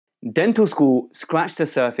Dental school scratched the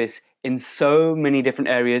surface in so many different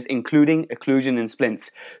areas, including occlusion and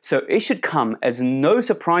splints. So it should come as no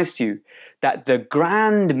surprise to you that the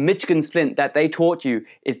grand Michigan splint that they taught you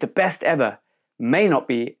is the best ever may not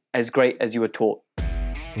be as great as you were taught.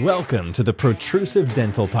 Welcome to the Protrusive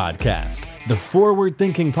Dental Podcast, the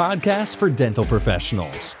forward-thinking podcast for dental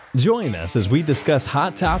professionals. Join us as we discuss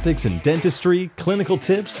hot topics in dentistry, clinical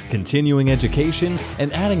tips, continuing education,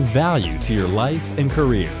 and adding value to your life and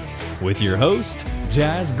career. With your host,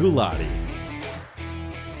 Jazz Gulati.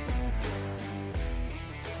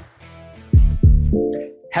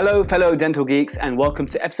 Hello, fellow dental geeks, and welcome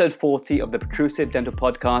to episode 40 of the Protrusive Dental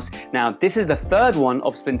Podcast. Now, this is the third one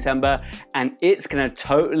of Splintember, and it's going to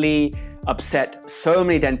totally upset so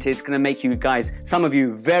many dentists. It's going to make you guys, some of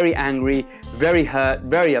you, very angry, very hurt,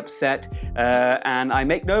 very upset, and I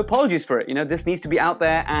make no apologies for it. You know, this needs to be out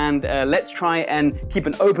there, and let's try and keep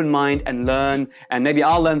an open mind and learn, and maybe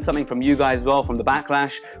I'll learn something from you guys as well, from the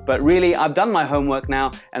backlash. But really, I've done my homework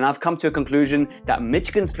now, and I've come to a conclusion that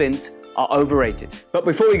Michigan splints are overrated. But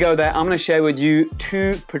before we go there, I'm going to share with you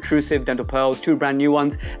two protrusive dental pearls, two brand new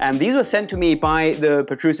ones, and these were sent to me by the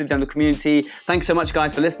protrusive dental community. Thanks so much,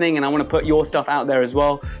 guys, for listening, and I want to put your stuff out there as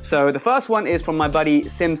well. So the first one is from my buddy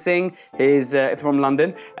Sim Singh. He's from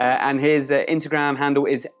London, and his Instagram handle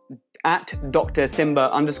is at Dr.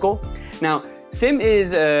 Simba _. Now, Sim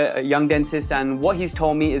is a young dentist, and what he's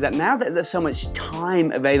told me is that now that there's so much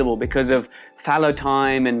time available because of fallow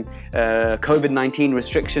time and COVID-19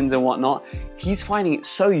 restrictions and whatnot, he's finding it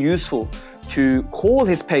so useful to call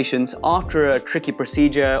his patients after a tricky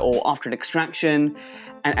procedure or after an extraction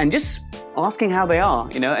and just asking how they are,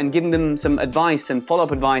 you know, and giving them some advice and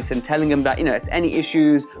follow-up advice and telling them that, you know, if any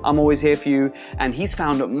issues, I'm always here for you. And he's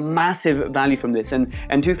found massive value from this. And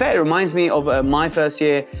to be fair, it reminds me of my first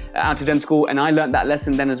year out of dental school, and I learned that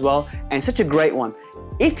lesson then as well. And it's such a great one.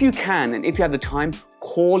 If you can, and if you have the time,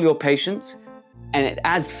 call your patients, and it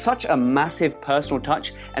adds such a massive personal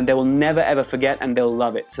touch, and they will never ever forget, and they'll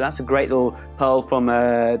love it. So that's a great little pearl from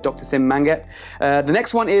Dr. Sim Mangat. The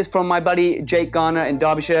next one is from my buddy Jake Garner in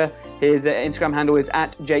Derbyshire. His Instagram handle is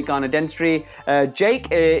at Jake Garner Dentistry. Jake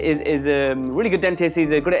is a really good dentist. He's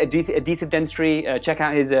good at adhesive dentistry. Check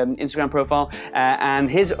out his Instagram profile. And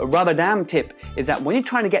his rubber dam tip is that when you're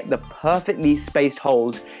trying to get the perfectly spaced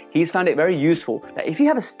holes, he's found it very useful that if you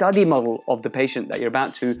have a study model of the patient that you're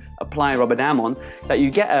about to apply a rubber dam on, that you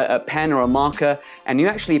get a pen or a marker and you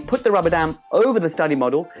actually put the rubber dam over the study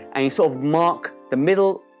model and you sort of mark the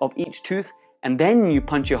middle of each tooth, and then you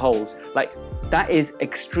punch your holes. Like, that is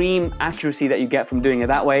extreme accuracy that you get from doing it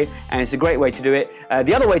that way, and it's a great way to do it.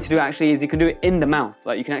 The other way to do it actually is you can do it in the mouth.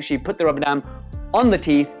 Like, you can actually put the rubber dam on the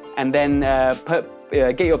teeth and then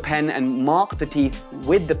get your pen and mark the teeth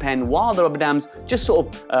with the pen while the rubber dam's just sort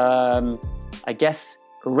of,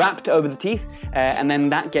 wrapped over the teeth, and then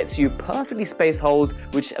that gets you perfectly spaced holes,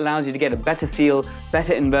 which allows you to get a better seal,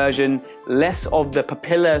 better inversion, less of the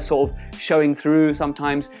papilla sort of showing through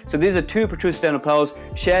sometimes. So these are two protrusive dental pearls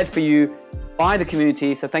shared for you by the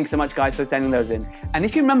community, so thanks so much, guys, for sending those in. And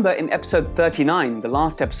if you remember in episode 39, the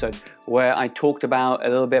last episode, where I talked about a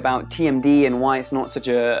little bit about TMD and why it's not such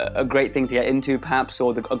a great thing to get into, perhaps,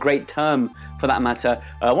 or a great term for that matter,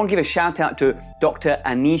 I want to give a shout out to Dr.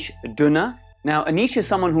 Anish Dunna. Now, Anish is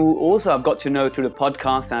someone who also I've got to know through the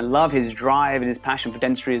podcast, and I love his drive and his passion for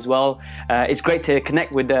dentistry as well. It's great to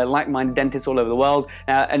connect with like-minded dentists all over the world.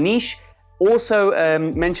 Now, Anish also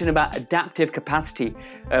mentioned about adaptive capacity,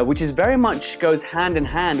 which is very much goes hand in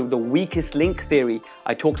hand with the weakest link theory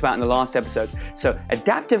I talked about in the last episode. So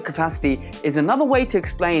adaptive capacity is another way to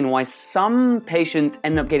explain why some patients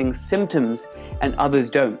end up getting symptoms and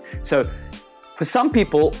others don't. So for some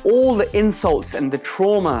people, all the insults and the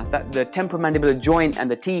trauma that the temporomandibular joint and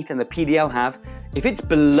the teeth and the PDL have, if it's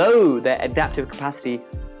below their adaptive capacity,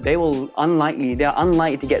 they're unlikely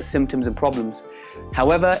to get symptoms and problems.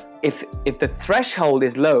 However, if the threshold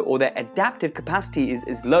is low, or their adaptive capacity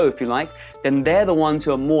is low, if you like, then they're the ones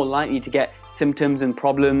who are more likely to get symptoms and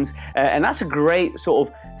problems. And that's a great sort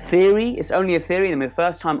of theory. It's only a theory. I mean, the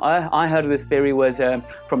first time I heard of this theory was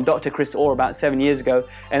from Dr. Chris Orr about 7 years ago.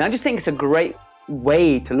 And I just think it's a great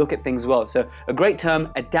way to look at things as well. So a great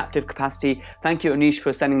term, adaptive capacity. Thank you, Anish,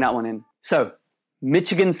 for sending that one in. So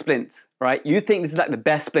Michigan splints, right? You think this is like the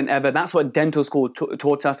best splint ever. That's what dental school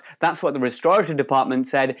taught us. That's what the restorative department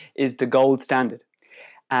said is the gold standard.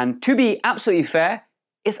 And to be absolutely fair,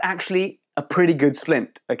 it's actually a pretty good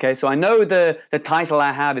splint, okay? So I know the title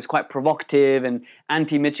I have is quite provocative and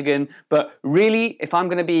anti-Michigan, but really, if I'm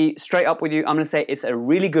gonna be straight up with you, I'm gonna say it's a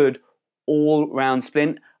really good all-round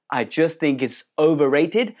splint. I just think it's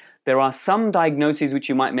overrated. There are some diagnoses which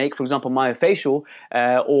you might make, for example, myofascial,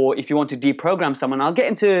 or if you want to deprogram someone. I'll get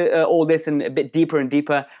into all this in a bit deeper and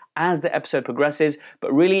deeper as the episode progresses,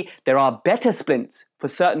 but really there are better splints for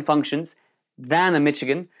certain functions than a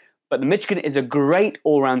Michigan. But the Michigan is a great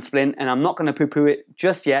all-round splint, and I'm not going to poo-poo it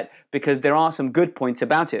just yet because there are some good points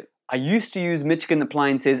about it. I used to use Michigan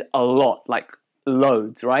appliances a lot, like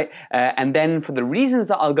loads, right? And then for the reasons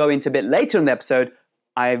that I'll go into a bit later in the episode,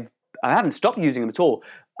 I haven't stopped using them at all.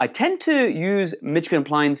 I tend to use Michigan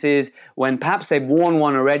appliances when perhaps they've worn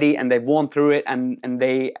one already and they've worn through it and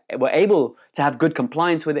they were able to have good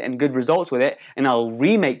compliance with it and good results with it, and I'll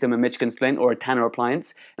remake them a Michigan splint or a Tanner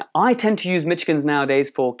appliance. Now, I tend to use Michigans nowadays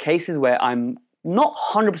for cases where I'm not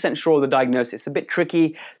 100% sure of the diagnosis. It's a bit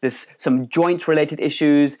tricky. There's some joint-related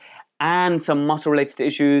issues and some muscle-related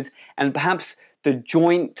issues, and perhaps the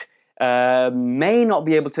joint may not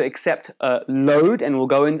be able to accept load, and I'll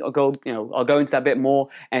go into that a bit more.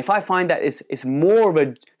 And if I find that it's more of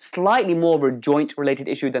a slightly more of a joint-related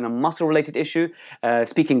issue than a muscle-related issue,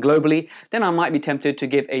 speaking globally, then I might be tempted to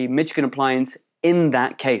give a Michigan appliance in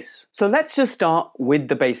that case. So let's just start with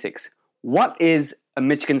the basics. What is a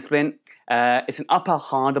Michigan splint? It's an upper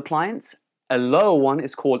hard appliance. A lower one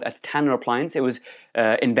is called a Tanner appliance. It was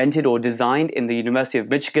invented or designed in the University of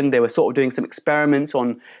Michigan. They were sort of doing some experiments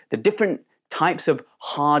on the different types of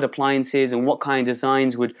hard appliances and what kind of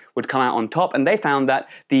designs would come out on top. And they found that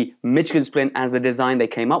the Michigan splint, as the design they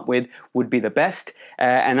came up with, would be the best.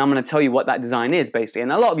 And I'm going to tell you what that design is, basically.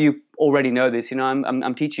 And a lot of you already know this. You know,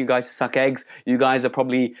 I'm teaching you guys to suck eggs. You guys are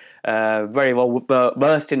probably very well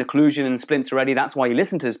versed in occlusion and splints already. That's why you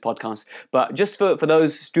listen to this podcast. But just for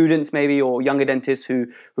those students maybe or younger dentists who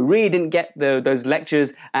really didn't get those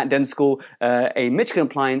lectures at dental school, a Michigan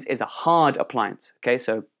appliance is a hard appliance. Okay,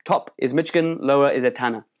 so top is Michigan, lower is a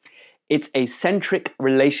Tanner. It's a centric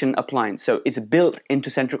relation appliance, so it's built into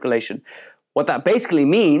centric relation. What that basically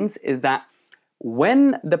means is that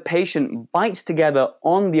when the patient bites together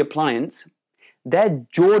on the appliance, their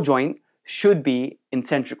jaw joint should be in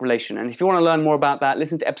centric relation. And if you want to learn more about that,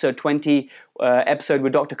 listen to episode 20, episode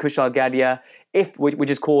with Dr. Kushal Gadia, which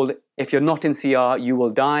is called If You're Not in CR, You Will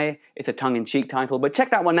Die. It's a tongue-in-cheek title, but check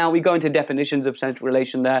that one out. We go into definitions of centric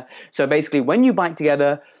relation there. So basically, when you bite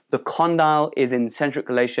together, the condyle is in centric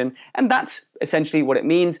relation, and that's essentially what it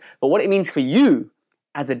means. But what it means for you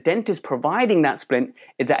as a dentist providing that splint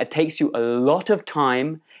is that it takes you a lot of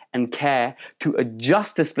time and care to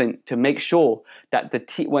adjust the splint to make sure that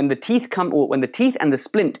when the teeth and the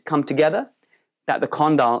splint come together, that the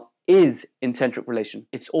condyle is in centric relation.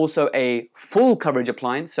 It's also a full coverage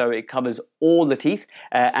appliance, so it covers all the teeth.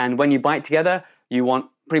 And when you bite together, you want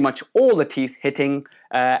pretty much all the teeth hitting.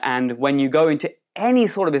 And when you go into any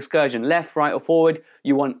sort of excursion, left, right, or forward,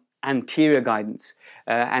 you want anterior guidance.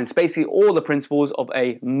 And it's basically all the principles of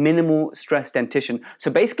a minimal stress dentition.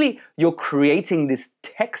 So basically, you're creating this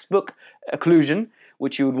textbook occlusion,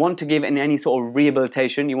 which you would want to give in any sort of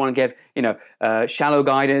rehabilitation. You want to give, shallow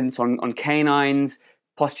guidance on canines,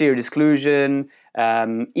 posterior disclusion,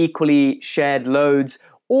 equally shared loads,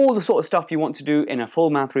 all the sort of stuff you want to do in a full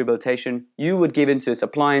mouth rehabilitation, you would give into this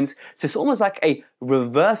appliance. So it's almost like a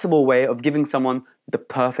reversible way of giving someone the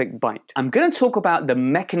perfect bite. I'm going to talk about the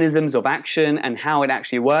mechanisms of action and how it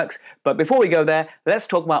actually works. But before we go there, let's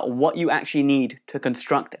talk about what you actually need to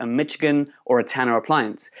construct a Michigan or a Tanner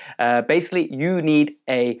appliance. Basically, you need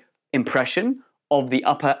an impression of the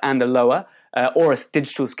upper and the lower, or a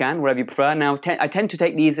digital scan, whatever you prefer. Now, I tend to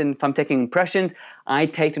take these if I'm taking impressions, I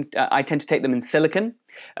tend to take them in silicon.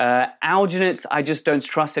 Alginates, I just don't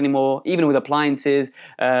trust anymore, even with appliances.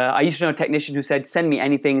 I used to know a technician who said, send me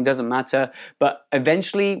anything, it doesn't matter. But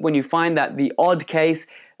eventually, when you find that the odd case,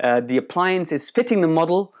 the appliance is fitting the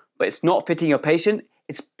model, but it's not fitting your patient,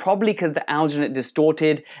 it's probably because the alginate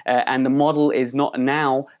distorted and the model is not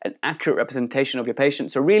now an accurate representation of your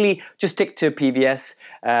patient. So really just stick to PVS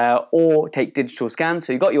or take digital scans.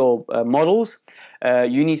 So you've got your models.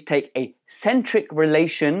 You need to take a centric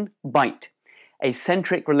relation bite. A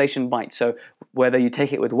centric relation bite. So whether you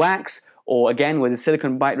take it with wax or again with a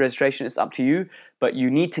silicone bite registration, it's up to you. But you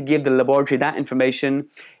need to give the laboratory that information.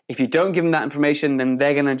 If you don't give them that information, then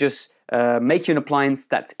they're going to just make you an appliance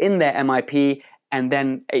that's in their MIP, and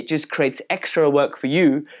then it just creates extra work for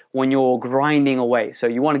you when you're grinding away. So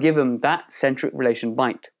you want to give them that centric relation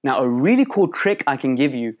bite. Now, a really cool trick I can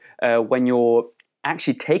give you when you're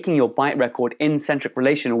actually taking your bite record in centric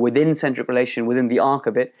relation or within centric relation, within the arc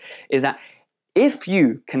of it, is that if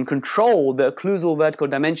you can control the occlusal vertical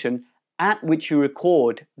dimension at which you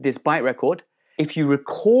record this bite record, if you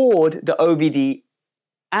record the OVD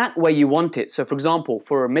at where you want it. So for example,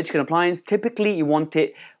 for a Michigan appliance, typically you want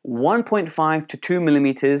it 1.5 to 2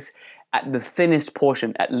 millimeters at the thinnest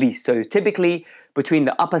portion at least. So typically between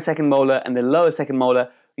the upper second molar and the lower second molar,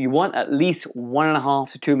 you want at least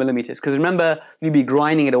 1.5 to 2 millimeters. Because remember, you'll be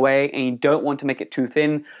grinding it away and you don't want to make it too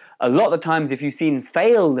thin. A lot of the times, if you've seen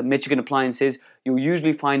failed Michigan appliances, you'll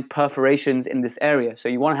usually find perforations in this area. So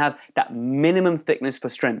you want to have that minimum thickness for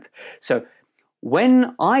strength. So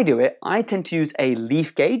when I do it, I tend to use a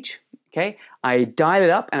leaf gauge. Okay, I dial it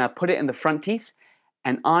up and I put it in the front teeth,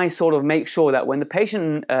 and I sort of make sure that when the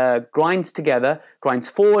patient grinds together, grinds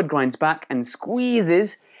forward, grinds back, and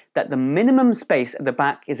squeezes, that the minimum space at the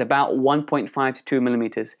back is about 1.5 to 2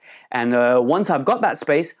 millimeters. And once I've got that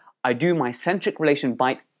space, I do my centric relation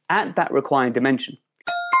bite at that required dimension.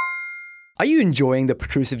 Are you enjoying the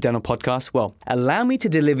Protrusive Dental Podcast? Well, allow me to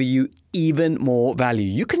deliver you even more value.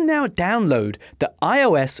 You can now download the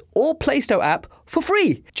iOS or Play Store app for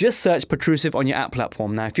free. Just search Protrusive on your app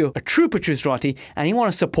platform. Now, if you're a true Protruserati and you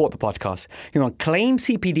want to support the podcast, you want to claim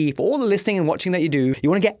CPD for all the listening and watching that you do, you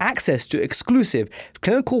want to get access to exclusive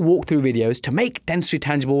clinical walkthrough videos to make dentistry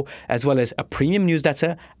tangible, as well as a premium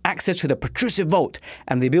newsletter, access to the Protrusive Vault,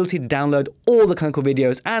 and the ability to download all the clinical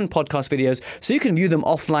videos and podcast videos so you can view them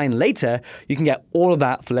offline later, you can get all of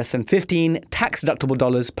that for less than $15 tax-deductible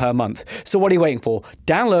dollars per month. So what are you waiting for?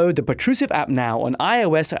 Download the Protrusive app now on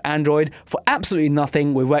iOS or Android for absolutely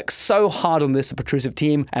nothing. We worked so hard on this, the Protrusive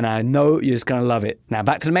team, and I know you're just going to love it. Now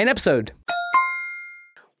back to the main episode.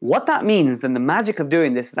 What that means, then the magic of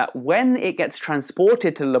doing this, is that when it gets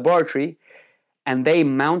transported to the laboratory and they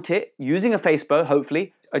mount it using a FaceBow,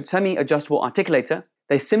 hopefully, a semi-adjustable articulator,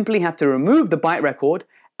 they simply have to remove the bite record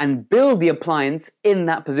and build the appliance in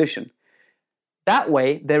that position. That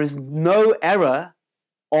way, there is no error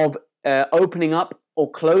of opening up or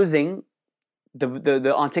closing the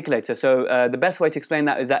articulator. So the best way to explain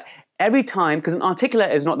that is that every time, because an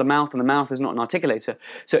articulator is not the mouth and the mouth is not an articulator.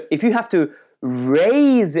 So if you have to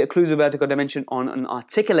raise the occlusal vertical dimension on an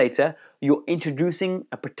articulator, you're introducing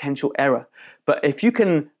a potential error. But if you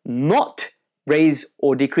can not raise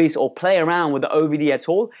or decrease or play around with the OVD at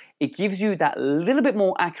all, it gives you that little bit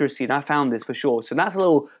more accuracy, and I found this for sure. So that's a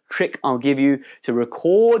little trick I'll give you to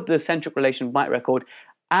record the centric relation bite record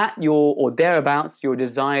at your or thereabouts your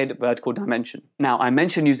desired vertical dimension. Now, I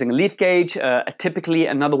mentioned using a leaf gauge. Typically,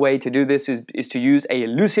 another way to do this is to use a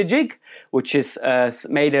Lucijig, which is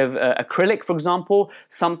made of acrylic, for example.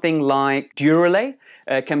 Something like Durolay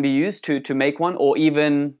can be used to make one, or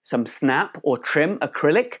even some snap or trim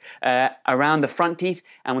acrylic around the front teeth.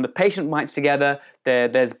 And when the patient bites together,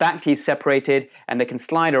 there's back teeth separated and they can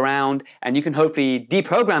slide around, and you can hopefully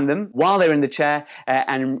deprogram them while they're in the chair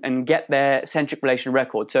and get their centric relation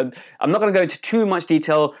record. So I'm not going to go into too much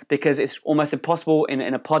detail because it's almost impossible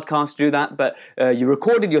in a podcast to do that, but you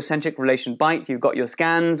recorded your centric relation bite, you've got your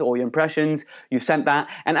scans or your impressions, you've sent that,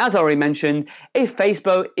 and as I already mentioned, a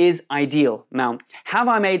FaceBow is ideal. Now, have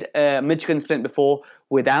I made a Michigan splint before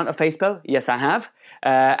without a FaceBow? Yes, I have.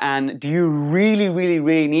 And do you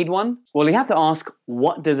really need one? Well, you have to ask,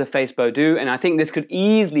 what does a FaceBow do? And I think this could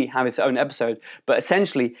easily have its own episode. But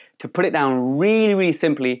essentially, to put it down really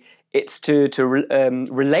simply, it's to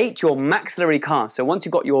relate your maxillary cast. So once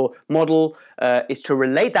you've got your model, is to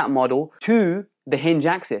relate that model to the hinge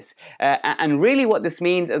axis. And really what this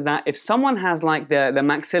means is that if someone has like the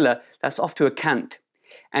maxilla that's off to a cant,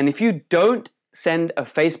 and if you don't send a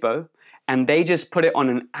FaceBow, and they just put it on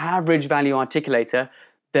an average value articulator,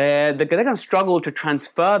 they're going to struggle to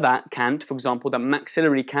transfer that cant, for example, that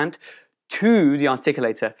maxillary cant, to the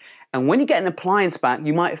articulator. And when you get an appliance back,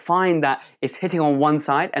 you might find that it's hitting on one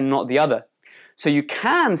side and not the other. So you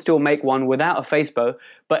can still make one without a FaceBow,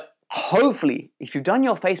 but hopefully, if you've done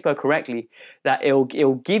your FaceBow correctly, that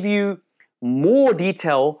it'll give you more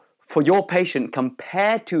detail for your patient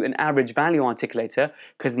compared to an average value articulator,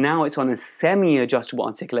 because now it's on a semi-adjustable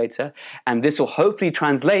articulator, and this will hopefully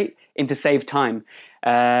translate into saved time.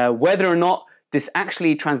 Whether or not this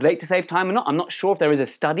actually translates to save time or not, I'm not sure if there is a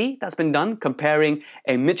study that's been done comparing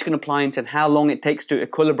a Michigan appliance and how long it takes to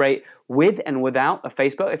equilibrate with and without a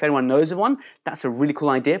FaceBow. If anyone knows of one, that's a really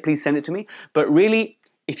cool idea. Please send it to me. But really,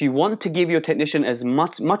 if you want to give your technician as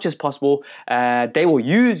much as possible, they will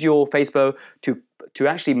use your FaceBow to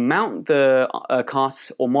actually mount the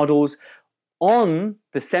casts or models on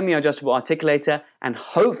the semi-adjustable articulator, and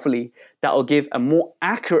hopefully that will give a more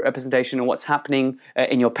accurate representation of what's happening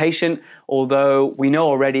in your patient, although we know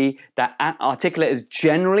already that articulators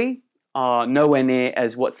generally are nowhere near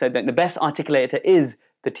as what's said that the best articulator is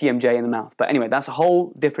the TMJ in the mouth. But anyway, that's a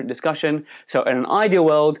whole different discussion. So in an ideal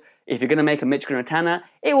world, if you're going to make a Michigan retainer,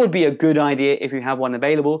 it would be a good idea if you have one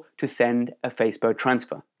available to send a Facebook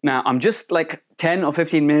transfer. Now, I'm just like 10 or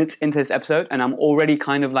 15 minutes into this episode and I'm already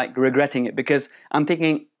kind of like regretting it because I'm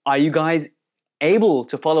thinking, are you guys able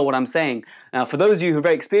to follow what I'm saying? Now, for those of you who are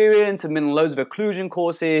very experienced, have been on loads of occlusion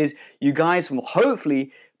courses, you guys will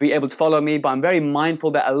hopefully be able to follow me, but I'm very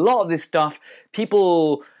mindful that a lot of this stuff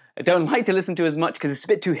people don't like to listen to as much because it's a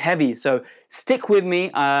bit too heavy. So stick with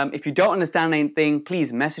me. If you don't understand anything,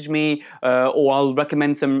 please message me or I'll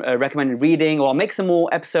recommend some recommended reading, or I'll make some more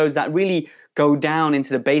episodes that really go down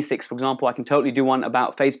into the basics. For example, I can totally do one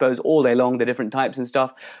about face bows all day long, the different types and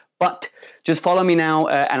stuff. But just follow me now,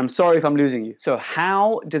 and I'm sorry if I'm losing you. So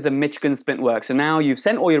how does a Michigan splint work? So now you've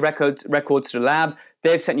sent all your records to the lab,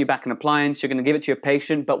 they've sent you back an appliance, you're going to give it to your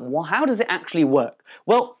patient, but how does it actually work?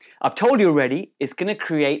 Well, I've told you already, it's going to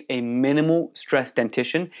create a minimal stress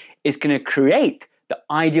dentition. It's going to create the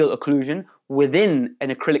ideal occlusion within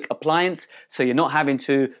an acrylic appliance, so you're not having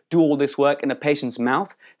to do all this work in a patient's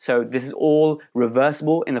mouth. So this is all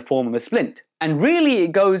reversible in the form of a splint. And really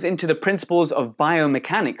it goes into the principles of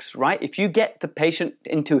biomechanics, right? If you get the patient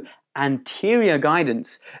into anterior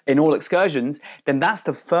guidance in all excursions, then that's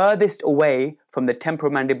the furthest away from the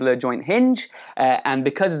temporomandibular joint hinge, and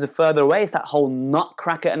because it's further away, it's that whole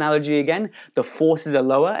nutcracker analogy again. The forces are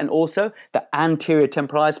lower, and also the anterior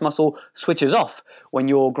temporalis muscle switches off when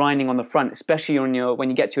you're grinding on the front, especially when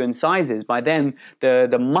you get to incisors. By then,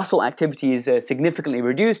 the muscle activity is significantly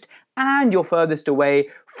reduced, and you're furthest away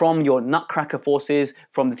from your nutcracker forces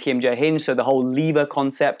from the TMJ hinge, so the whole lever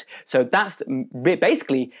concept. So that's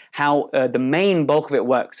basically how the main bulk of it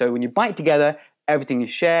works. So when you bite together, everything is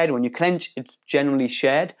shared. When you clench, it's generally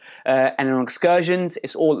shared. And on excursions,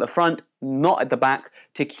 it's all at the front, not at the back,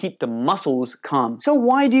 to keep the muscles calm. So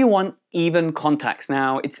why do you want even contacts?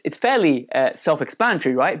 Now, it's fairly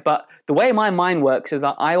self-explanatory, right? But the way my mind works is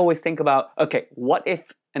that I always think about, okay, what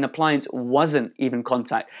if an appliance wasn't even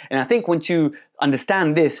contact? And I think once you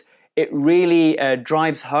understand this, it really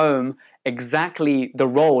drives home exactly the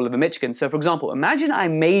role of a Michigan. So for example, imagine I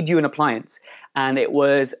made you an appliance and it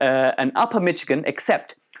was an upper Michigan,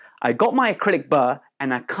 except I got my acrylic burr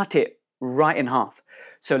and I cut it right in half.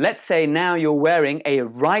 So let's say now you're wearing a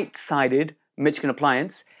right-sided Michigan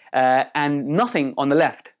appliance and nothing on the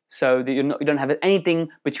left. So that you don't have anything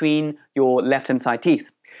between your left-hand side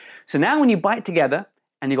teeth. So now when you bite together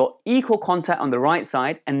and you've got equal contact on the right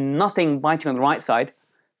side and nothing biting on the right side,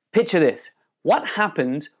 picture this. What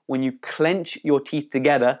happens when you clench your teeth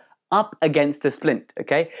together up against the splint,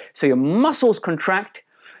 okay? So your muscles contract.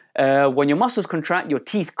 When your muscles contract, your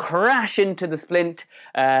teeth crash into the splint,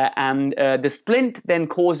 and the splint then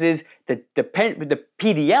causes the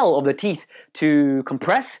PDL of the teeth to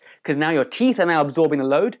compress, because now your teeth are now absorbing the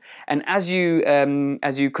load. And as you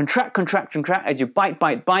contract, as you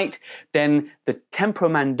bite, then the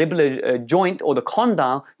temporomandibular joint or the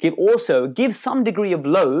condyle gives some degree of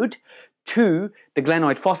load to the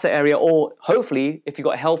glenoid fossa area, or hopefully, if you've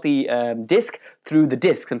got a healthy disc, through the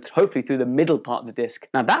disc, and hopefully through the middle part of the disc.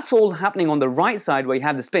 Now that's all happening on the right side where you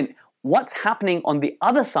have the splint. What's happening on the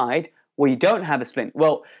other side where you don't have a splint?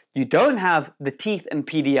 Well, you don't have the teeth and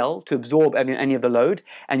PDL to absorb any of the load,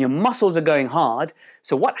 and your muscles are going hard.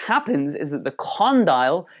 So what happens is that the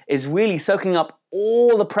condyle is really soaking up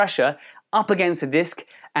all the pressure up against the disc.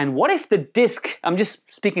 And what if the disc, I'm just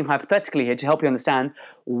speaking hypothetically here to help you understand,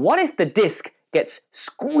 what if the disc gets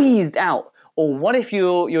squeezed out? Or what if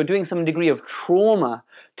you're doing some degree of trauma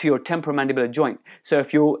to your temporomandibular joint? So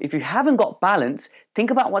if you haven't got balance, think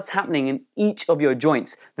about what's happening in each of your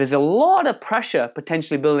joints. There's a lot of pressure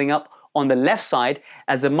potentially building up on the left side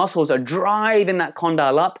as the muscles are driving that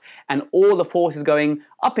condyle up, and all the force is going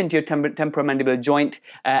up into your temporomandibular joint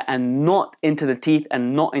and not into the teeth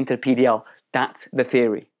and not into the PDL. That's the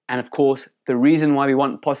theory. And of course, the reason why we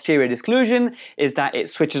want posterior disclusion is that it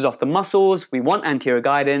switches off the muscles, we want anterior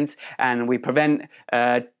guidance, and we prevent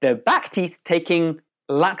the back teeth taking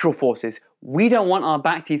lateral forces. We don't want our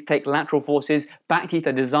back teeth to take lateral forces. Back teeth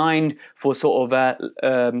are designed for sort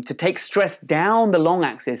of to take stress down the long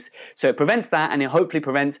axis. So it prevents that, and it hopefully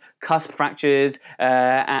prevents cusp fractures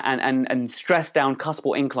and stress down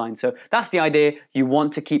cuspal incline. So that's the idea. You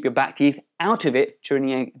want to keep your back teeth out of it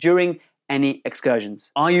during any excursions.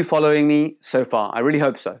 Are you following me so far? I really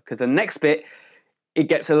hope so, because the next bit, it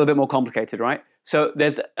gets a little bit more complicated, right? So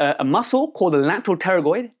there's a muscle called the lateral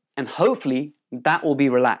pterygoid, and hopefully that will be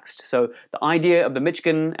relaxed. So the idea of the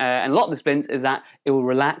Michigan and a lot of the splints is that it will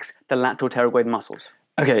relax the lateral pterygoid muscles.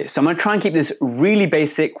 Okay, so I'm going to try and keep this really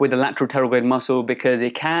basic with the lateral pterygoid muscle because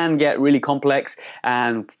it can get really complex.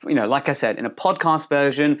 And, like I said, in a podcast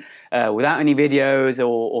version, without any videos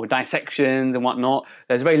or dissections and whatnot,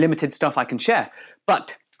 there's very limited stuff I can share.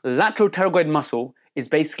 But lateral pterygoid muscle is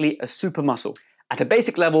basically a super muscle. At a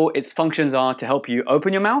basic level, its functions are to help you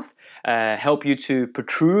open your mouth, help you to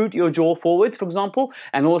protrude your jaw forwards, for example,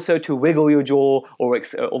 and also to wiggle your jaw or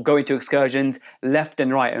go into excursions left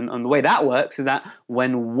and right. And the way that works is that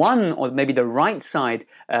when one or maybe the right side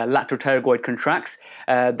lateral pterygoid contracts,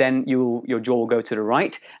 then your jaw will go to the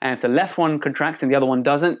right. And if the left one contracts and the other one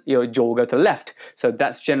doesn't, your jaw will go to the left. So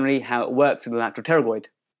that's generally how it works with the lateral pterygoid.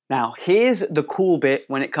 Now, here's the cool bit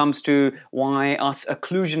when it comes to why us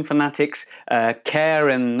occlusion fanatics care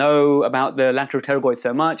and know about the lateral pterygoid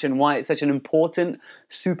so much and why it's such an important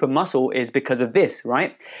super muscle is because of this,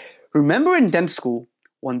 right? Remember in dental school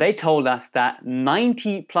when they told us that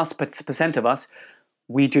 90+% of us,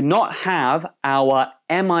 we do not have our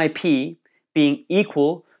MIP being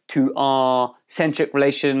equal to our centric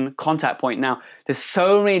relation contact point. Now, there's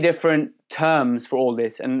so many different terms for all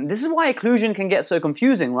this, and this is why occlusion can get so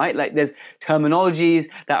confusing, right? Like there's terminologies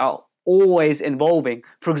that are always evolving.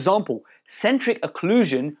 For example, centric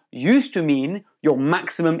occlusion used to mean your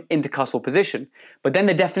maximum intercuspal position, but then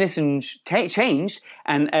the definition changed,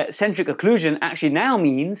 and centric occlusion actually now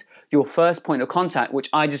means your first point of contact, which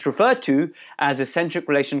I just referred to as a centric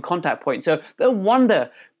relation contact point. So no wonder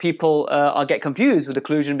people get confused with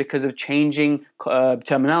occlusion because of changing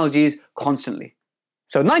terminologies constantly.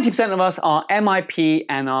 So 90% of us, our MIP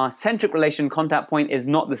and our centric relation contact point is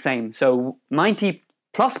not the same. So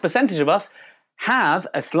 90+% of us have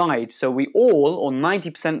a slide. So we all, or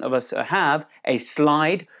 90% of us, have a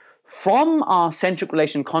slide from our centric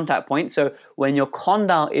relation contact point. So when your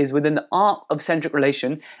condyle is within the arc of centric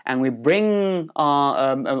relation and we bring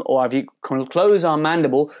our, or if you close our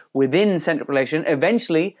mandible within centric relation,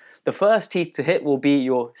 eventually the first teeth to hit will be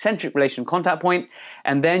your centric relation contact point,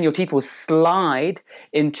 and then your teeth will slide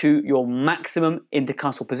into your maximum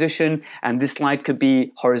intercuspal position. And this slide could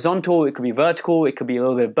be horizontal, it could be vertical, it could be a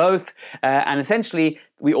little bit of both. And essentially,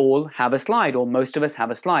 we all have a slide, or most of us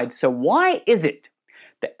have a slide. So why is it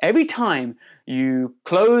that every time you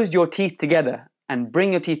close your teeth together and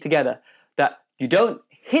bring your teeth together, that you don't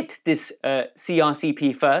hit this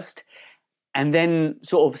CRCP first and then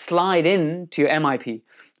sort of slide into your MIP?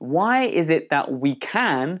 Why is it that we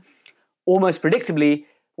can, almost predictably,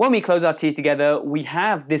 when we close our teeth together, we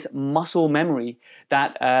have this muscle memory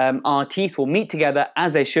that our teeth will meet together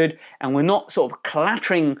as they should, and we're not sort of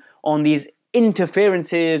clattering on these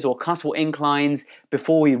interferences or cuspal inclines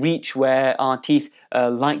before we reach where our teeth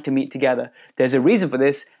like to meet together. There's a reason for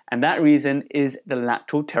this, and that reason is the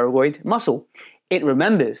lateral pterygoid muscle. It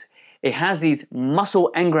remembers. It has these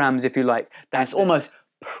muscle engrams, if you like, that's almost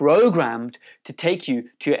programmed to take you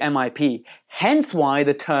to your MIP. Hence why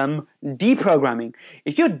the term deprogramming.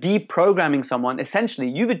 If you're deprogramming someone, essentially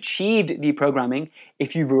you've achieved deprogramming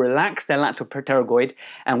if you've relaxed their lateral pterygoid.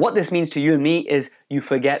 And what this means to you and me is you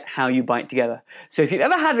forget how you bite together. So if you've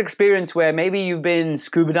ever had an experience where maybe you've been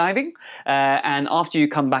scuba diving and after you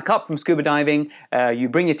come back up from scuba diving, you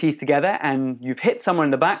bring your teeth together and you've hit someone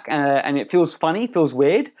in the back and it feels funny, feels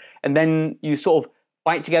weird, and then you sort of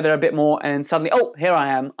bite together a bit more, and suddenly, oh, here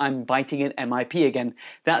I am, I'm biting in MIP again.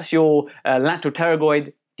 That's your lateral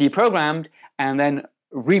pterygoid deprogrammed and then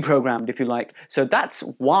reprogrammed, if you like. So that's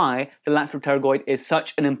why the lateral pterygoid is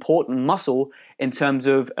such an important muscle in terms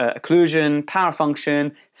of occlusion, power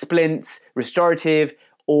function, splints, restorative,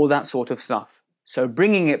 all that sort of stuff. So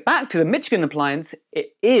bringing it back to the Michigan appliance,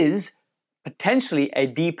 it is potentially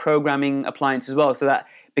a deprogramming appliance as well, so that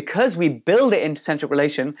because we build it into centric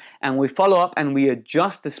relation and we follow up and we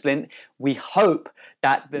adjust the splint, we hope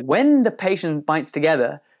that when the patient bites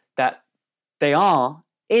together, that they are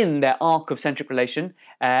in their arc of centric relation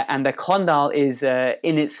and their condyle is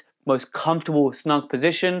in its most comfortable, snug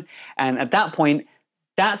position. And at that point,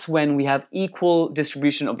 that's when we have equal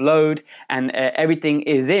distribution of load and everything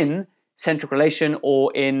is in centric relation,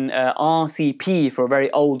 or in RCP for a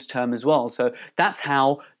very old term as well. So that's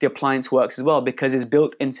how the appliance works as well, because it's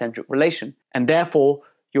built in centric relation. And therefore,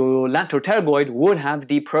 your lateral pterygoid would have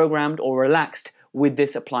deprogrammed or relaxed with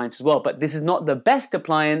this appliance as well. But this is not the best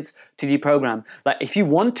appliance to deprogram. Like if you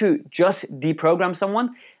want to just deprogram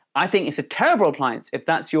someone, I think it's a terrible appliance if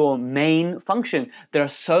that's your main function. There are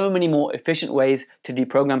so many more efficient ways to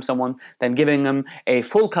deprogram someone than giving them a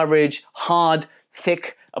full coverage, hard,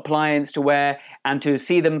 thick appliance to wear and to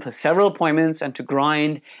see them for several appointments and to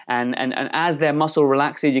grind, and as their muscle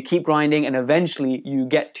relaxes you keep grinding and eventually you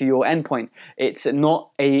get to your endpoint. It's not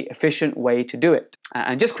an efficient way to do it.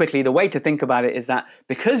 And just quickly, the way to think about it is that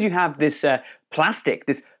because you have this plastic,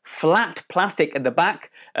 this flat plastic at the back,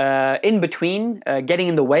 in between, getting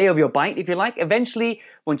in the way of your bite, if you like, eventually,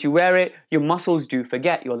 once you wear it, your muscles do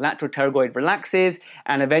forget. Your lateral pterygoid relaxes,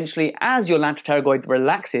 and eventually, as your lateral pterygoid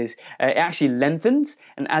relaxes, it actually lengthens,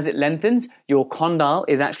 and as it lengthens, your condyle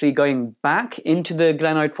is actually going back into the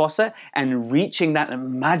glenoid fossa and reaching that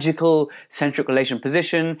magical centric relation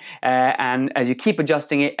position, and as you keep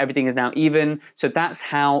adjusting it, everything is now even. So that's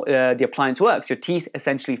how the appliance works. Your teeth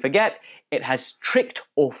essentially forget. It has tricked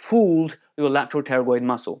or fooled your lateral pterygoid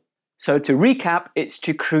muscle. So to recap, it's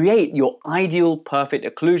to create your ideal perfect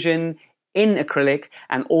occlusion in acrylic,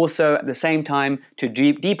 and also at the same time to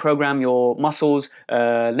deprogram your muscles,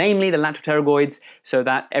 namely the lateral pterygoids, so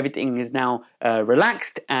that everything is now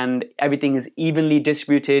relaxed and everything is evenly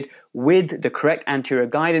distributed with the correct anterior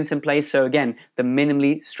guidance in place. So again, the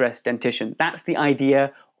minimally stressed dentition. That's the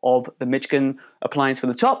idea of the Michigan appliance for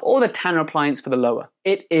the top, or the Tanner appliance for the lower.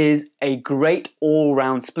 It is a great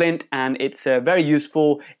all-round splint, and it's very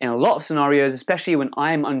useful in a lot of scenarios, especially when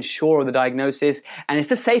I'm unsure of the diagnosis, and it's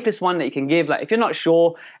the safest one that you can give. Like if you're not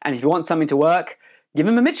sure and if you want something to work, give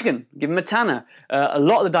him a Michigan, give him a Tanner. A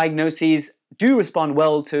lot of the diagnoses do respond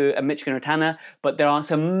well to a Michigan or Tanner, but there are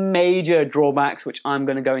some major drawbacks which I'm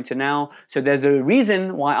going to go into now. So there's a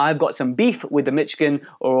reason why I've got some beef with the Michigan,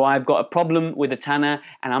 or I've got a problem with the Tanner,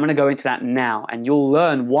 and I'm going to go into that now, and you'll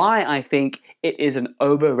learn why I think it is an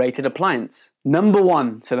overrated appliance. Number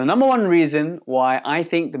one, so the number one reason why I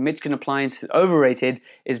think the Michigan appliance is overrated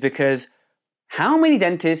is because how many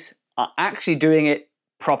dentists are actually doing it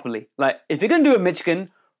properly? Like if you're going to do a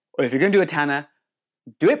Michigan or if you're going to do a Tanner,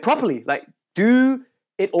 do it properly. Like do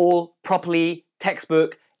it all properly,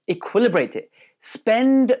 textbook, equilibrate it.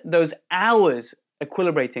 Spend those hours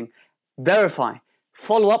equilibrating, verify,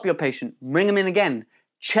 follow up your patient, bring them in again,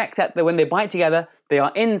 check that when they bite together, they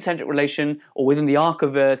are in centric relation or within the arc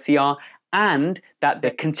of CR, and that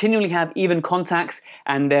they continually have even contacts,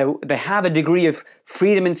 and they have a degree of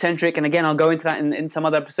freedom in centric, and again, I'll go into that in some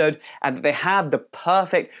other episode, and that they have the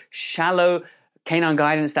perfect shallow canine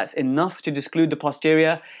guidance that's enough to disclude the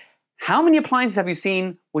posterior. How many appliances have you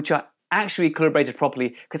seen which are actually equilibrated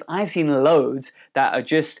properly? Because I've seen loads that are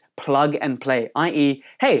just plug and play, i.e.,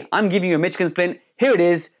 hey, I'm giving you a Michigan splint, here it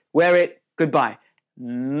is, wear it, goodbye.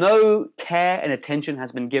 No care and attention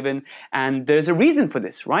has been given, and there's a reason for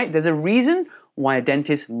this, right? There's a reason why a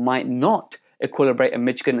dentist might not equilibrate a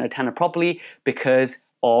Michigan or a Tanner properly, because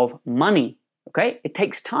of money. Okay, it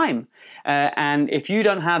takes time, and if you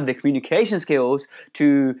don't have the communication skills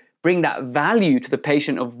to bring that value to the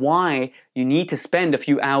patient of why you need to spend a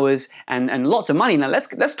few hours and lots of money. Now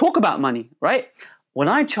let's talk about money, right? When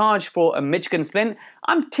I charge for a Michigan splint,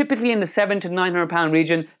 I'm typically in the £700 to £900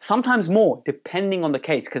 region, sometimes more, depending on the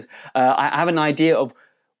case, because I have an idea of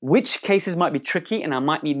which cases might be tricky and I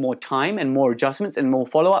might need more time and more adjustments and more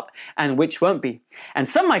follow-up, and which won't be. And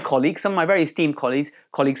some of my colleagues, some of my very esteemed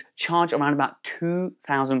colleagues charge around about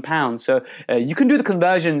 £2,000. So you can do the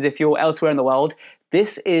conversions if you're elsewhere in the world.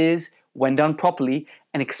 This is, when done properly,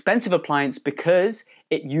 an expensive appliance because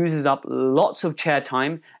it uses up lots of chair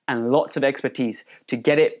time and lots of expertise to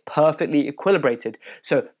get it perfectly equilibrated.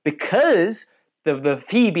 So because the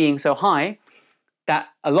fee being so high, that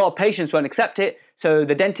a lot of patients won't accept it, so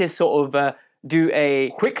the dentists sort of do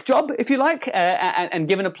a quick job, if you like, and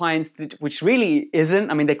give an appliance which really isn't.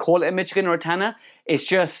 I mean, they call it a Michigan or a Tanner. It's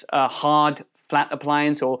just a hard, flat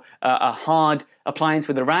appliance, or a hard appliance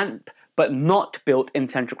with a ramp, but not built in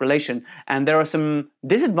centric relation. And there are some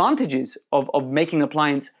disadvantages of making an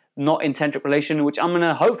appliance not in centric relation, which I'm going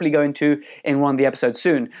to hopefully go into in one of the episodes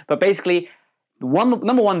soon. But basically,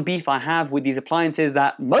 number one beef I have with these appliances,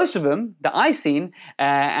 that most of them that I've seen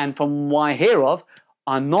and from what I hear of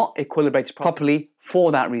are not equilibrated properly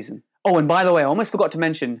for that reason. Oh, and by the way, I almost forgot to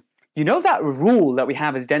mention, you know that rule that we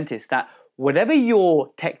have as dentists, that whatever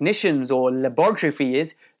your technicians or laboratory fee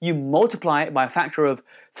is, you multiply it by a factor of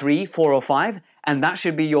 3, 4, or 5, and that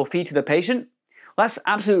should be your fee to the patient? Well, that's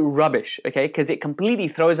absolute rubbish, okay? Because it completely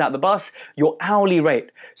throws out the bus your hourly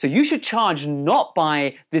rate. So you should charge not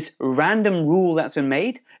by this random rule that's been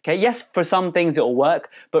made, okay? Yes, for some things it'll work,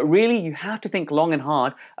 but really you have to think long and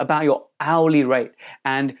hard about your hourly rate.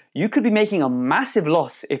 And you could be making a massive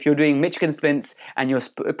loss if you're doing Michigan splints and you're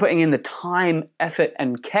putting in the time, effort,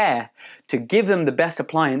 and care to give them the best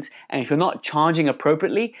appliance, and if you're not charging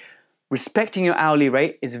appropriately, respecting your hourly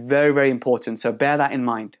rate is very, very important. So bear that in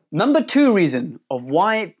mind. Number 2 reason of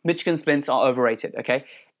why Michigan splints are overrated, okay?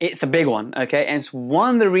 It's a big one, okay? And it's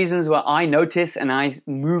one of the reasons where I noticed and I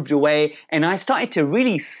moved away and I started to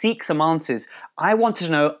really seek some answers. I wanted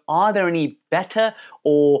to know, are there any better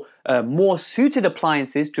or more suited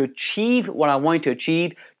appliances to achieve what I wanted to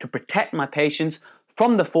achieve to protect my patients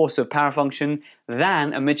from the force of power function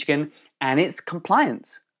than a Michigan and its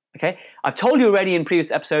compliance? Okay, I've told you already in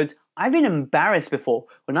previous episodes, I've been embarrassed before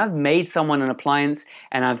when I've made someone an appliance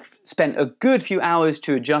and I've spent a good few hours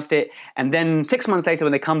to adjust it, and then 6 months later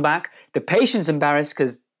when they come back, the patient's embarrassed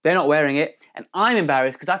because they're not wearing it, and I'm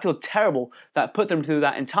embarrassed because I feel terrible that I put them through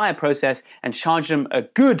that entire process and charged them a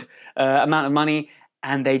good amount of money,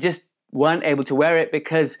 and they just weren't able to wear it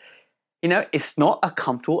because it's not a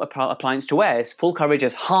comfortable appliance to wear. It's full coverage,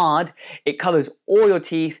 it's hard, it covers all your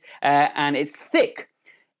teeth, and it's thick.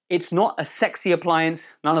 It's not a sexy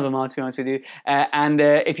appliance. None of them are, to be honest with you. And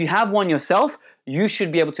if you have one yourself, you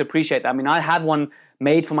should be able to appreciate that. I mean, I had one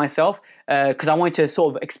made for myself because I wanted to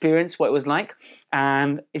sort of experience what it was like.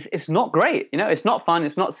 And it's not great. It's not fun.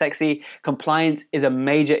 It's not sexy. Compliance is a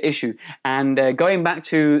major issue. And going back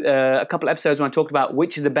to a couple episodes when I talked about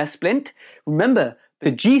which is the best splint, remember,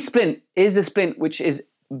 the G splint is the splint which is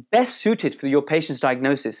best suited for your patient's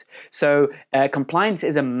diagnosis. So compliance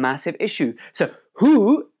is a massive issue. So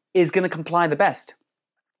who is going to comply the best?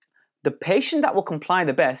 The patient that will comply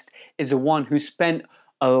the best is the one who spent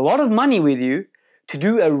a lot of money with you to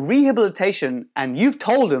do a rehabilitation, and you've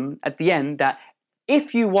told them at the end that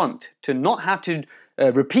if you want to not have to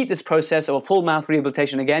repeat this process of a full mouth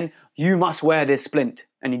rehabilitation again, you must wear this splint,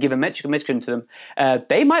 and you give a Michigan to them.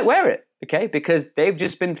 They might wear it, okay, because they've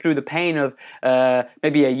just been through the pain of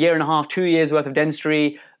maybe a year and a half, 2 years worth of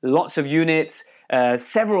dentistry, lots of units,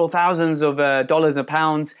 several thousands of dollars and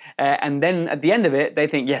pounds, and then at the end of it, they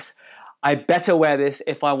think, yes, I better wear this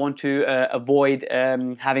if I want to avoid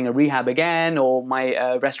having a rehab again or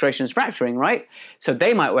my restorations fracturing, right? So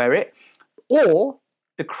they might wear it. Or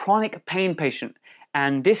the chronic pain patient.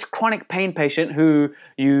 And this chronic pain patient who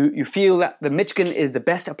you feel that the Michigan is the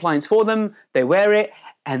best appliance for them, they wear it,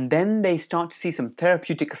 and then they start to see some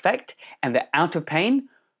therapeutic effect and they're out of pain.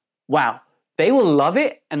 Wow. They will love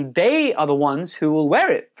it, and they are the ones who will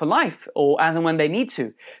wear it for life or as and when they need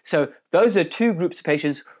to. So those are 2 groups of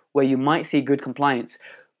patients where you might see good compliance.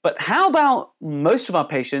 But how about most of our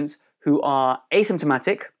patients who are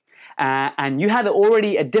asymptomatic and you had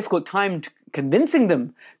already a difficult time convincing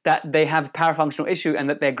them that they have a parafunctional issue and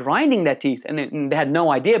that they're grinding their teeth and they had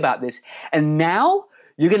no idea about this. And now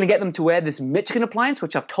you're going to get them to wear this Michigan appliance,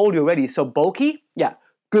 which I've told you already is so bulky. Yeah,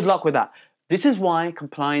 good luck with that. This is why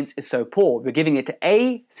compliance is so poor. We're giving it to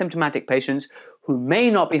asymptomatic patients who may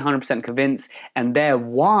not be 100% convinced, and their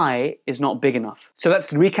why is not big enough. So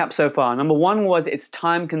let's recap so far. Number 1 was it's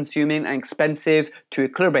time consuming and expensive to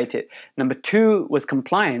equilibrate it. Number 2 was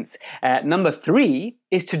compliance. Number 3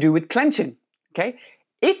 is to do with clenching. Okay?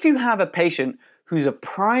 If you have a patient who's a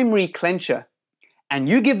primary clencher and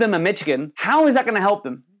you give them a Michigan, how is that going to help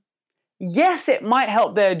them? Yes, it might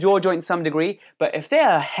help their jaw joint to some degree, but if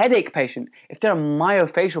they're a headache patient, if they're a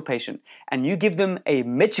myofascial patient, and you give them a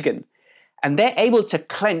Michigan, and they're able to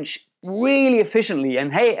clench really efficiently,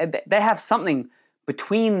 and hey, they have something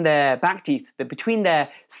between their back teeth, between their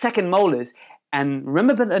second molars, and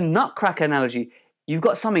remember the nutcracker analogy, you've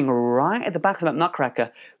got something right at the back of that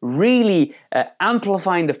nutcracker, really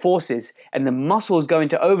amplifying the forces, and the muscles go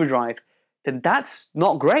into overdrive, then that's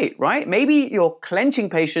not great, right? Maybe your clenching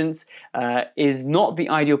patients is not the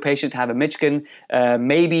ideal patient to have a Michigan.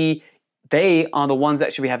 Maybe they are the ones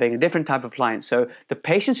that should be having a different type of appliance. So the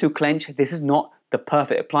patients who clench, this is not the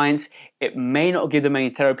perfect appliance. It may not give them any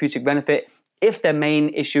therapeutic benefit if their main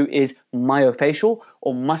issue is myofascial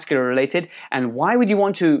or muscular related. And why would you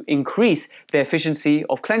want to increase the efficiency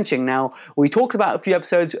of clenching? Now, we talked about a few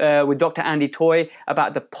episodes with Dr. Andy Toy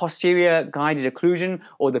about the posterior guided occlusion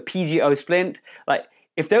or the PGO splint. Like,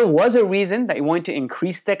 if there was a reason that you wanted to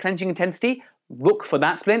increase their clenching intensity, look for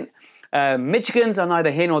that splint. Michigans are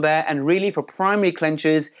neither here nor there, and really for primary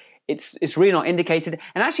clenchers, it's really not indicated.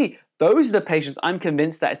 And actually, those are the patients I'm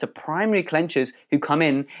convinced that it's the primary clenchers who come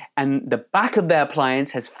in and the back of their appliance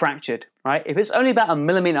has fractured, right? If it's only about 1.5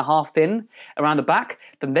 millimeters thin around the back,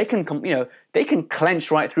 then they can clench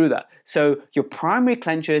right through that. So your primary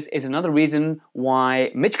clenchers is another reason why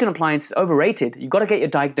Michigan appliance is overrated. You've got to get your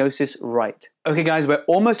diagnosis right. Okay guys, we're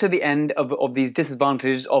almost at the end of these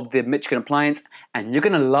disadvantages of the Michigan appliance, and you're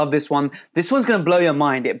going to love this one. This one's going to blow your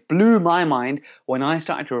mind. It blew my mind when I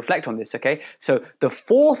started to reflect on this, okay? So the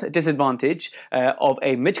 4th disadvantage of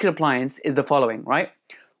a Michigan appliance is the following, right?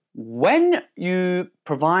 When you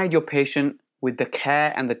provide your patient with the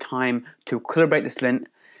care and the time to equilibrate the splint,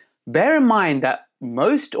 bear in mind that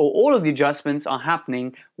most or all of the adjustments are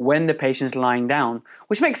happening when the patient's lying down,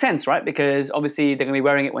 which makes sense, right? Because obviously they're going to be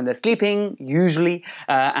wearing it when they're sleeping, usually,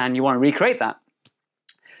 and you want to recreate that.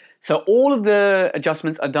 So all of the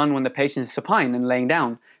adjustments are done when the patient is supine and laying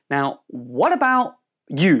down. Now, what about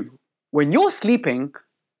you? When you're sleeping,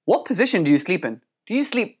 what position do you sleep in? Do you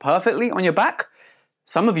sleep perfectly on your back?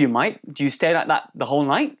 Some of you might. Do you stay like that the whole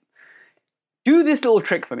night? Do this little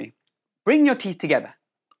trick for me. Bring your teeth together.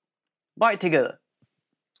 Bite together.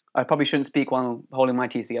 I probably shouldn't speak while holding my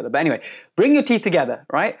teeth together. But anyway, bring your teeth together,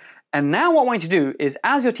 right? And now what I want you to do is,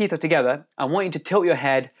 as your teeth are together, I want you to tilt your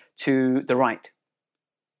head to the right.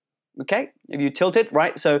 Okay? If you tilt it,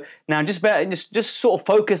 right? So now just sort of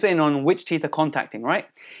focus in on which teeth are contacting, right?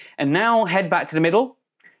 And now head back to the middle.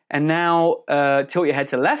 And now tilt your head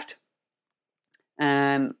to the left.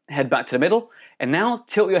 And head back to the middle. And now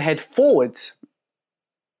tilt your head forwards.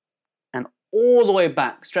 And all the way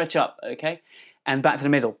back. Stretch up, okay? And back to the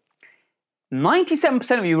middle.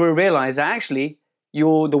 97% of you will realize that actually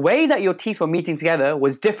the way that your teeth were meeting together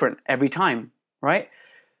was different every time, right?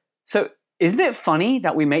 So isn't it funny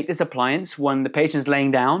that we make this appliance when the patient's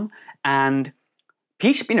laying down and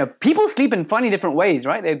people sleep in funny different ways,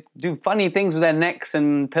 right? They do funny things with their necks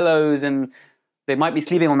and pillows, and they might be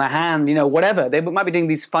sleeping on their hand, whatever. They might be doing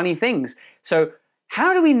these funny things. So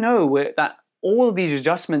how do we know that all of these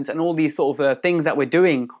adjustments and all these sort of things that we're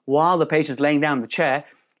doing while the patient's laying down in the chair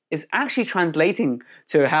is actually translating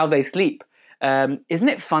to how they sleep? Isn't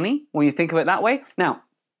it funny when you think of it that way? Now,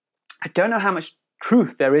 I don't know how much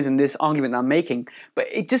truth there is in this argument that I'm making, but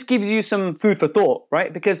it just gives you some food for thought,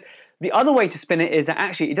 right? Because the other way to spin it is that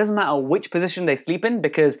actually it doesn't matter which position they sleep in,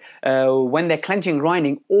 because when they're clenching and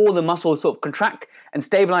grinding, all the muscles sort of contract and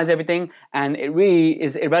stabilize everything, and it really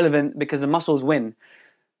is irrelevant because the muscles win.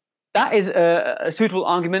 That is a suitable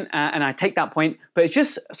argument, and I take that point, but it's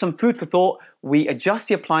just some food for thought. We adjust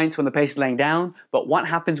the appliance when the patient's laying down, but what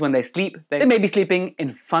happens when they sleep? They may be sleeping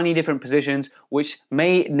in funny different positions, which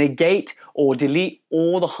may negate or delete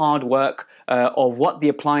all the hard work of what the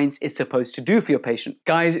appliance is supposed to do for your patient.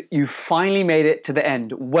 Guys, you finally made it to the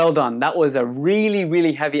end. Well done. That was a really,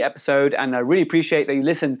 really heavy episode, and I really appreciate that you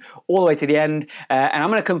listened all the way to the end. And I'm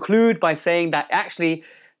going to conclude by saying that actually,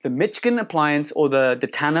 the Michigan appliance, or the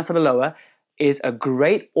Tanner for the lower, is a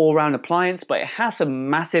great all-round appliance, but it has some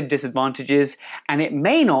massive disadvantages, and it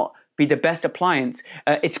may not be the best appliance.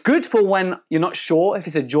 It's good for when you're not sure if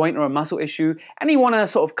it's a joint or a muscle issue, and you want to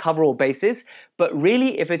sort of cover all bases. But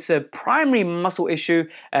really, if it's a primary muscle issue,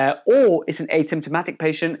 or it's an asymptomatic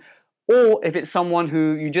patient, or if it's someone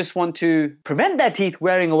who you just want to prevent their teeth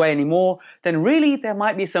wearing away anymore, then really there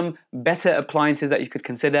might be some better appliances that you could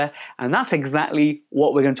consider. And that's exactly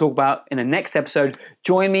what we're going to talk about in the next episode.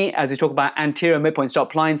 Join me as we talk about anterior midpoint stop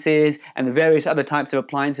appliances and the various other types of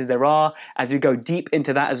appliances there are, as we go deep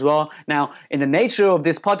into that as well. Now, in the nature of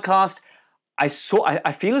this podcast, I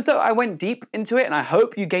feel as though I went deep into it, and I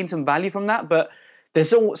hope you gained some value from that, but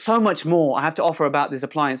there's so much more I have to offer about this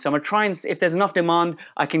appliance. So I'm going to try and, if there's enough demand,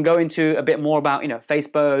 I can go into a bit more about, face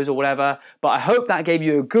bows or whatever. But I hope that gave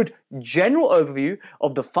you a good general overview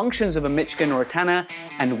of the functions of a Michigan or a Tanner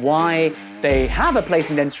and why they have a place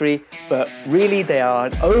in dentistry, but really they are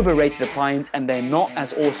an overrated appliance and they're not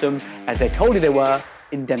as awesome as they told you they were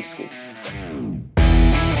in dental school.